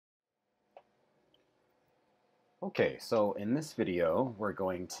Okay, so in this video, we're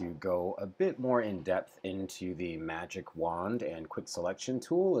going to go a bit more in depth into the magic wand and quick selection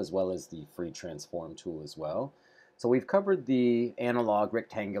tool, as well as the free transform tool as well. So we've covered the analog,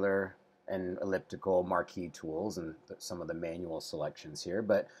 rectangular, and elliptical marquee tools and some of the manual selections here,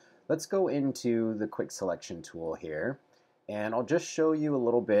 but let's go into the quick selection tool here. And I'll just show you a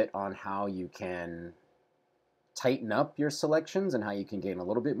little bit on how you can tighten up your selections and how you can gain a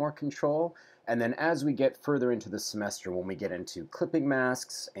little bit more control. And then as we get further into the semester, when we get into clipping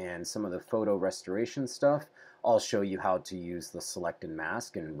masks and some of the photo restoration stuff, I'll show you how to use the select and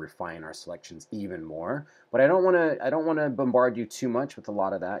mask and refine our selections even more. But I don't want to bombard you too much with a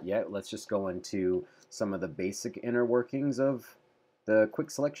lot of that yet. Let's just go into some of the basic inner workings of the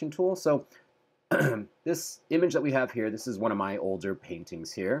quick selection tool. So this image that we have here, this is one of my older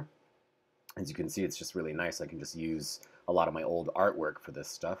paintings here. As you can see, it's just really nice. I can just use a lot of my old artwork for this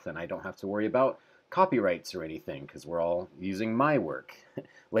stuff, and I don't have to worry about copyrights or anything because we're all using my work.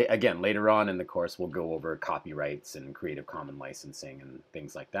 Again, later on in the course, we'll go over copyrights and Creative Commons licensing and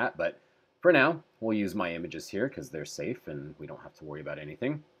things like that. But for now, we'll use my images here because they're safe and we don't have to worry about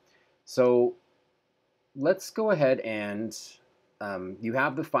anything. So let's go ahead and you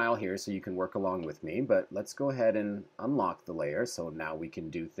have the file here so you can work along with me, but let's go ahead and unlock the layer so now we can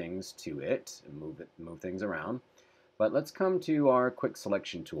do things to it and move things around. But let's come to our quick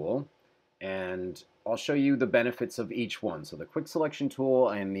selection tool and I'll show you the benefits of each one. So the quick selection tool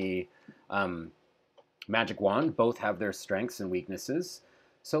and the magic wand both have their strengths and weaknesses.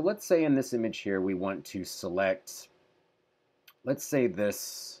 So let's say in this image here we want to select, let's say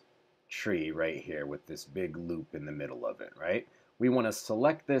this tree right here with this big loop in the middle of it, right? We want to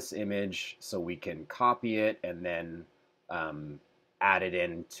select this image so we can copy it and then add it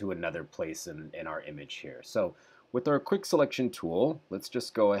into another place in our image here. So with our quick selection tool, let's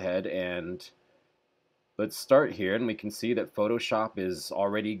just go ahead and let's start here, and we can see that Photoshop is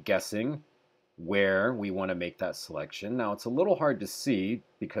already guessing where we want to make that selection. Now it's a little hard to see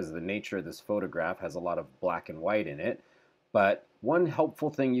because the nature of this photograph has a lot of black and white in it, but one helpful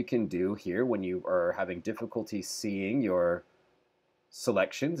thing you can do here when you are having difficulty seeing your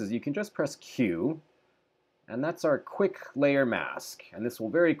selections is you can just press Q, and that's our quick layer mask, and this will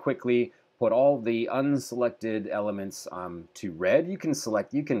very quickly put all the unselected elements to red. You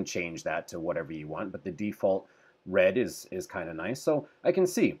can change that to whatever you want, but the default red is kind of nice. So I can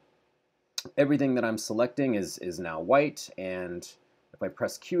see everything that I'm selecting is now white, and if I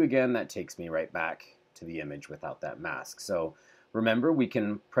press Q again, that takes me right back to the image without that mask. So remember, we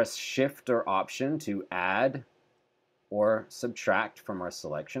can press Shift or Option to add or subtract from our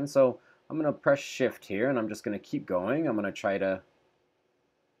selection. So I'm going to press Shift here, and I'm just going to keep going. I'm going to try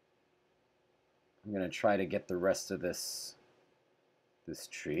to get the rest of this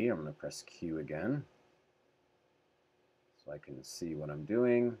tree. I'm going to press Q again so I can see what I'm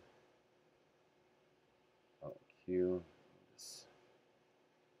doing. Oh, Q. Just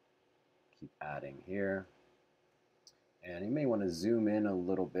keep adding here. And you may want to zoom in a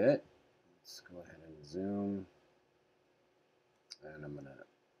little bit. Let's go ahead and zoom. And I'm going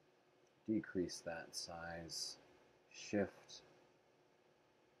to decrease that size, Shift.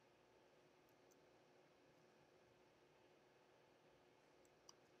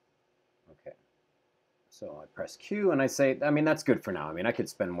 Okay, so I press Q and I say, I mean, that's good for now. I mean, I could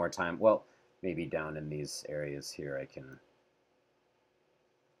spend more time, well, maybe down in these areas here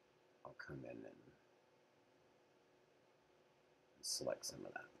I'll come in and select some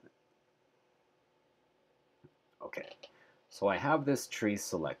of that. Okay. So I have this tree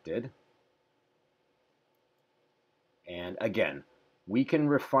selected, and again, we can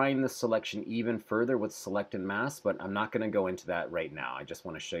refine the selection even further with select and mask, but I'm not going to go into that right now. I just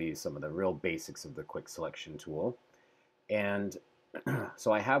want to show you some of the real basics of the quick selection tool. And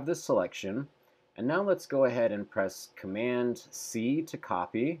so I have this selection, and now let's go ahead and press Command C to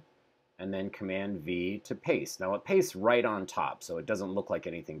copy, and then Command V to paste. Now it pastes right on top, so it doesn't look like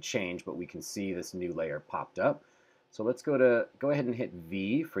anything changed, but we can see this new layer popped up. So let's go ahead and hit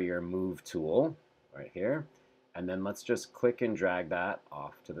V for your move tool right here, and then let's just click and drag that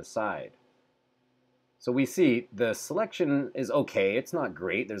off to the side. So we see the selection is okay. It's not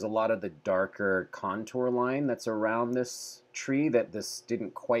great. There's a lot of the darker contour line that's around this tree that this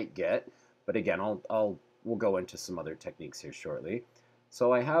didn't quite get. But again, we'll go into some other techniques here shortly.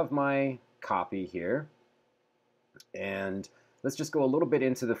 So I have my copy here, and let's just go a little bit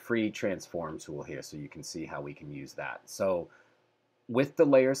into the free transform tool here so you can see how we can use that. So with the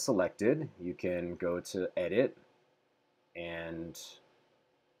layer selected, you can go to Edit and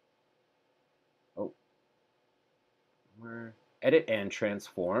edit and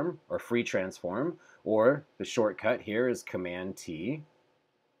transform, or free transform, or the shortcut here is Command T.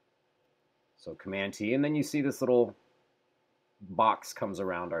 So Command T, and then you see this little box comes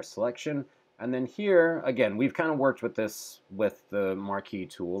around our selection. And then here, again, we've kind of worked with this with the marquee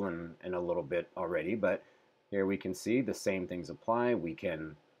tool and a little bit already, but here we can see the same things apply. We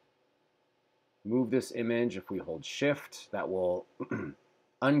can move this image. If we hold Shift, that will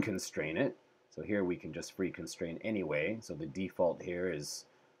unconstrain it. So here we can just free constrain anyway. So the default here is,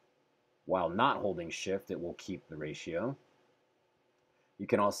 while not holding Shift, it will keep the ratio. You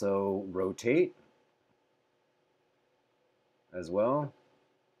can also rotate as well.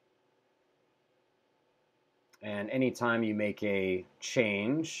 And anytime you make a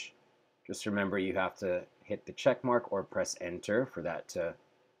change, just remember you have to hit the check mark or press enter for that to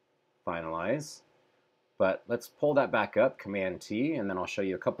finalize. But let's pull that back up, Command T, and then I'll show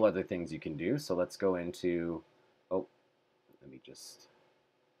you a couple other things you can do. So let's go into,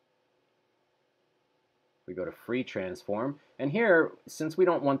 we go to free transform. And here, since we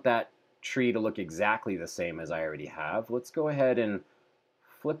don't want that tree to look exactly the same as I already have, let's go ahead and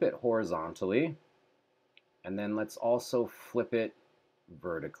flip it horizontally. And then let's also flip it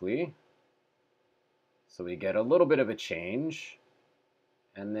vertically. So we get a little bit of a change.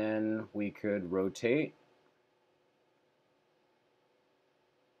 And then we could rotate.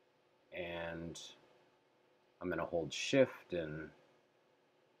 And I'm going to hold Shift and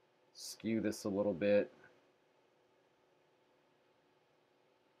skew this a little bit.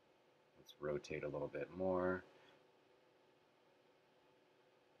 Let's rotate a little bit more.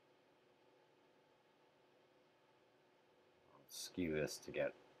 I'll skew this to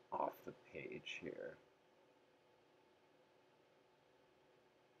get off the page here.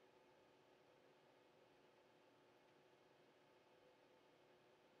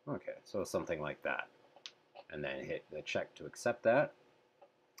 Okay, so something like that. And then hit the check to accept that.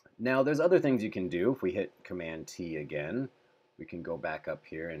 Now there's other things you can do. If we hit Command T again, we can go back up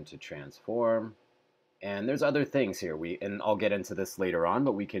here into transform. And there's other things here. And I'll get into this later on,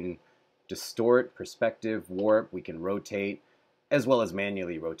 but we can distort, perspective, warp, we can rotate, as well as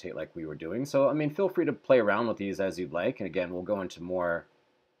manually rotate like we were doing. So, I mean, feel free to play around with these as you'd like. And again, we'll go into more,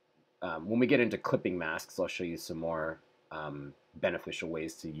 when we get into clipping masks, I'll show you some more beneficial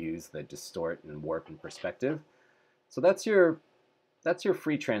ways to use the distort and warp and perspective. So that's your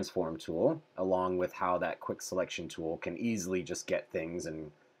free transform tool, along with how that quick selection tool can easily just get things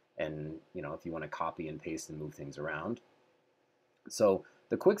and you know, if you want to copy and paste and move things around. So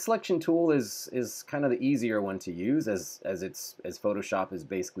the quick selection tool is kind of the easier one to use, as Photoshop is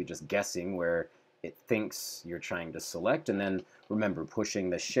basically just guessing where it thinks you're trying to select, and then remember, pushing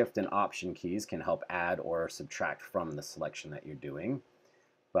the Shift and Option keys can help add or subtract from the selection that you're doing.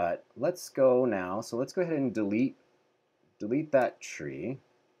 But let's go now. So let's go ahead and delete that tree,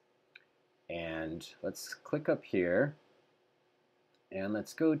 and let's click up here, and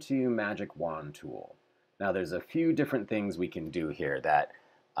let's go to Magic Wand tool. Now there's a few different things we can do here that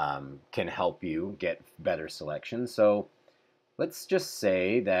can help you get better selection. So let's just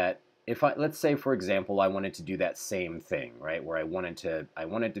say that let's say, for example, I wanted to do that same thing, right? Where I wanted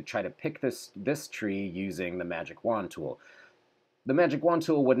to try to pick this tree using the Magic Wand tool. The Magic Wand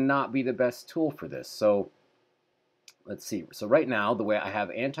tool would not be the best tool for this. So let's see. So right now, the way I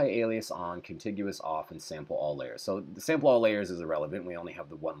have anti-alias on, contiguous off, and sample all layers. So the sample all layers is irrelevant. We only have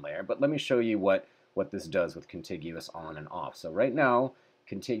the one layer. But let me show you what this does with contiguous on and off. So right now,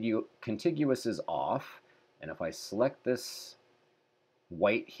 contiguous is off. And if I select this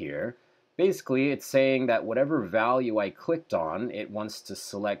white here, basically it's saying that whatever value I clicked on, it wants to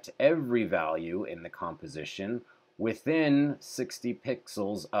select every value in the composition within 60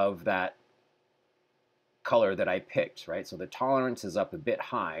 pixels of that color that I picked, right? So the tolerance is up a bit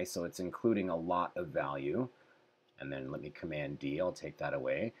high, so it's including a lot of value. And then let me Command D, I'll take that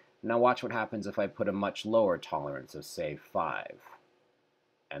away. Now watch what happens if I put a much lower tolerance of, say, 5.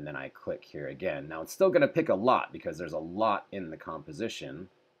 And then I click here again. Now it's still going to pick a lot because there's a lot in the composition,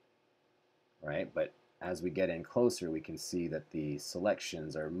 right? But as we get in closer, we can see that the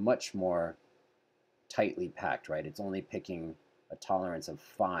selections are much more tightly packed, right? It's only picking a tolerance of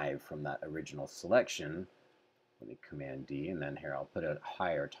 5 from that original selection. Let me Command D, and then here I'll put a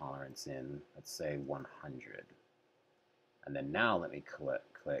higher tolerance in, let's say 100. And then now let me click.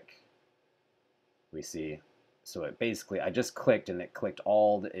 We see, so it basically, I just clicked and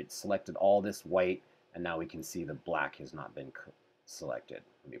it selected all this white, and now we can see the black has not been selected.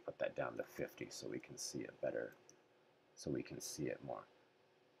 Let me put that down to 50 so we can see it better, so we can see it more.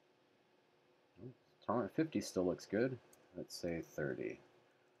 Tolerance 50 still looks good. Let's say 30.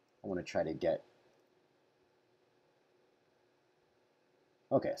 I want to try to get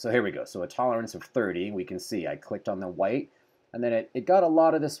Okay, so here we go. So a tolerance of 30, we can see I clicked on the white, and then it got a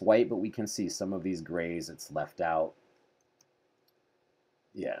lot of this white, but we can see some of these grays it's left out.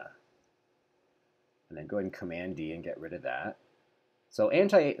 Yeah. And then go ahead and Command D and get rid of that.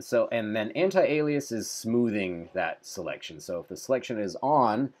 And then anti-alias is smoothing that selection. So if the selection is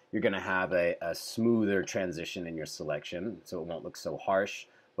on, you're going to have a smoother transition in your selection, so it won't look so harsh,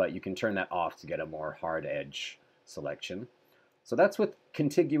 but you can turn that off to get a more hard edge selection. So that's with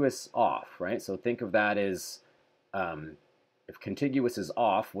contiguous off, right? So think of that as if contiguous is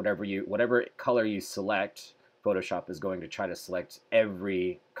off, whatever color you select, Photoshop is going to try to select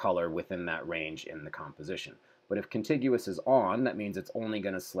every color within that range in the composition. But if contiguous is on, that means it's only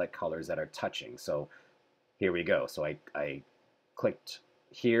going to select colors that are touching. So here we go. So I clicked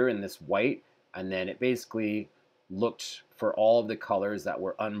here in this white, and then it basically looked for all of the colors that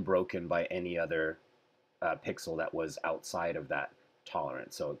were unbroken by any other pixel that was outside of that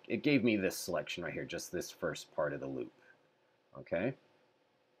tolerance. So it gave me this selection right here, just this first part of the loop. Okay.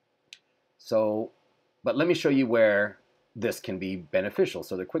 So, but let me show you where this can be beneficial.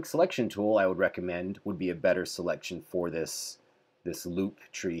 So the quick selection tool I would recommend would be a better selection for this loop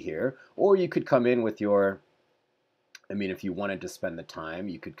tree here. Or you could come in with your, I mean, if you wanted to spend the time,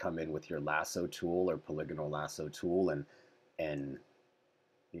 you could come in with your lasso tool or polygonal lasso tool and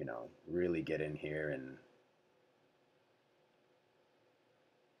you know, really get in here. And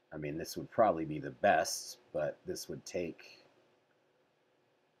I mean, this would probably be the best, but this would take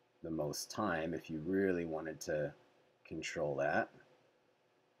the most time if you really wanted to control that.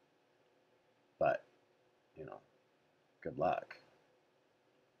 But, you know, good luck.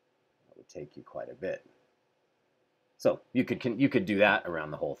 That would take you quite a bit. So you could do that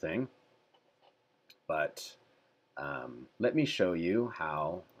around the whole thing. But let me show you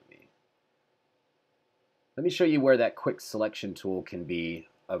how. Let me show you where that quick selection tool can be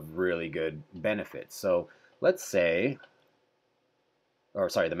of really good benefit. So let's say, or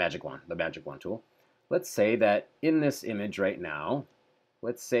sorry, the magic wand tool. Let's say that in this image right now,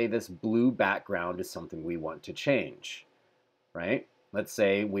 let's say this blue background is something we want to change, right? Let's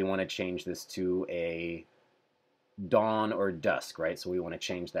say we want to change this to a dawn or dusk, right? So we want to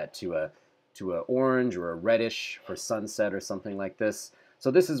change that to a orange or a reddish for sunset or something like this.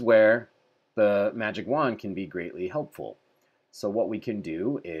 So this is where the magic wand can be greatly helpful. So what we can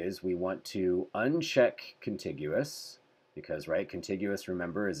do is we want to uncheck contiguous, because, right, contiguous,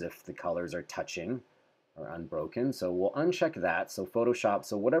 remember, is if the colors are touching or unbroken. So we'll uncheck that. So Photoshop,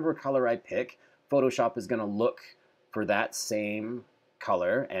 so whatever color I pick, Photoshop is going to look for that same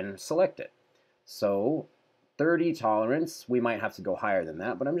color and select it. So 30 tolerance, we might have to go higher than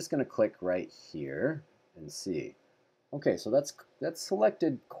that, but I'm just going to click right here and see. Okay, so that's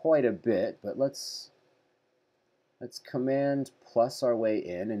selected quite a bit, but let's Command plus our way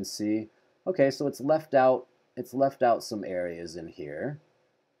in and see. Okay, so it's left out some areas in here.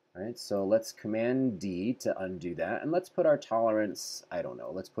 All right, so let's Command D to undo that, and let's put our tolerance, I don't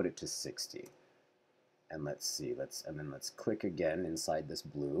know, let's put it to 60. And let's see, and then let's click again inside this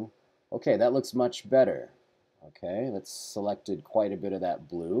blue. Okay, that looks much better. Okay, that's selected quite a bit of that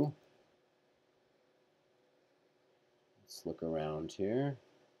blue. Let's look around here.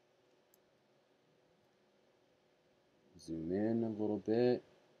 Zoom in a little bit.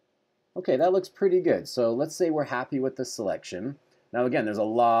 Okay, that looks pretty good. So let's say we're happy with the selection. Now again, there's a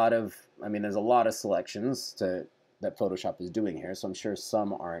lot of selections that Photoshop is doing here, so I'm sure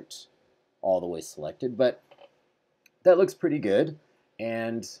some aren't all the way selected, but that looks pretty good.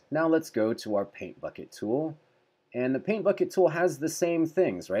 And now let's go to our paint bucket tool. And the paint bucket tool has the same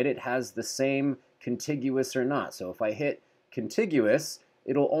things, right? It has the same contiguous or not. So if I hit contiguous,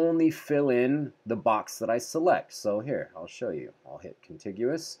 it'll only fill in the box that I select. So here, I'll show you. I'll hit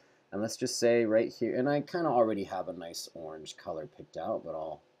contiguous, and let's just say right here, and I kind of already have a nice orange color picked out,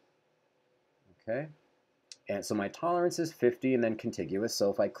 but okay. And so my tolerance is 50 and then contiguous.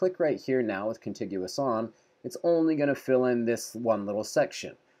 So if I click right here now with contiguous on, it's only going to fill in this one little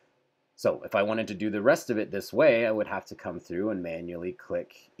section. So if I wanted to do the rest of it this way, I would have to come through and manually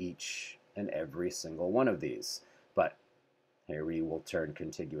click each and every single one of these. But here we will turn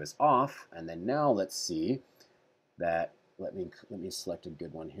contiguous off, and then now let's see that, let me select a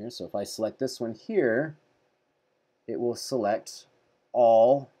good one here. So if I select this one here, it will select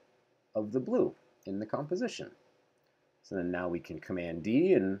all of the blue in the composition. So then now we can Command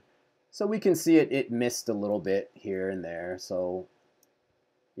D, and so we can see it missed a little bit here and there. So,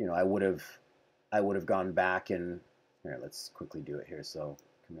 you know, I would have gone back and here, let's quickly do it here. So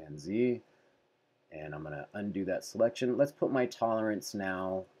Command Z, and I'm going to undo that selection. Let's put my tolerance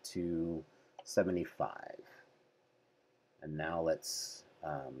now to 75. And now let's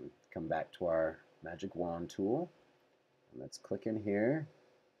Come back to our magic wand tool. And let's click in here.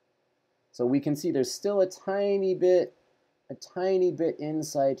 So we can see there's still a tiny bit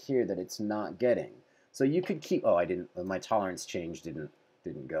inside here that it's not getting. So you could keep, oh, I didn't, my tolerance change didn't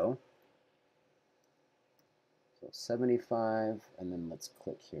go. So 75, and then let's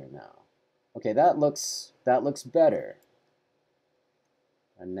click here now. Okay, that looks better.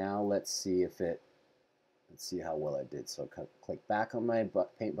 And now let's see how well I did. So click back on my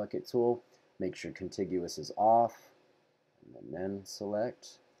paint bucket tool, make sure contiguous is off, and then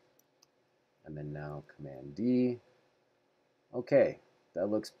select, and then now Command D. Okay, that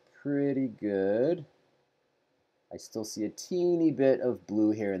looks pretty good. I still see a teeny bit of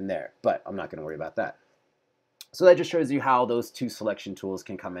blue here and there, but I'm not going to worry about that. So that just shows you how those two selection tools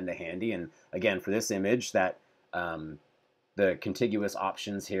can come into handy. And again, for this image, that the contiguous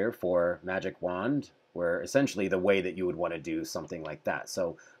options here for Magic Wand were essentially the way that you would want to do something like that.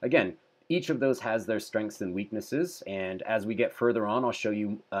 So again, each of those has their strengths and weaknesses, and as we get further on, I'll show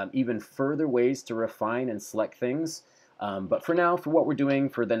you even further ways to refine and select things. But for now, for what we're doing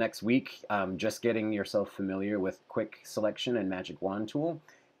for the next week, just getting yourself familiar with Quick Selection and Magic Wand tool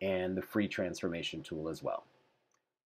and the Free Transformation tool as well.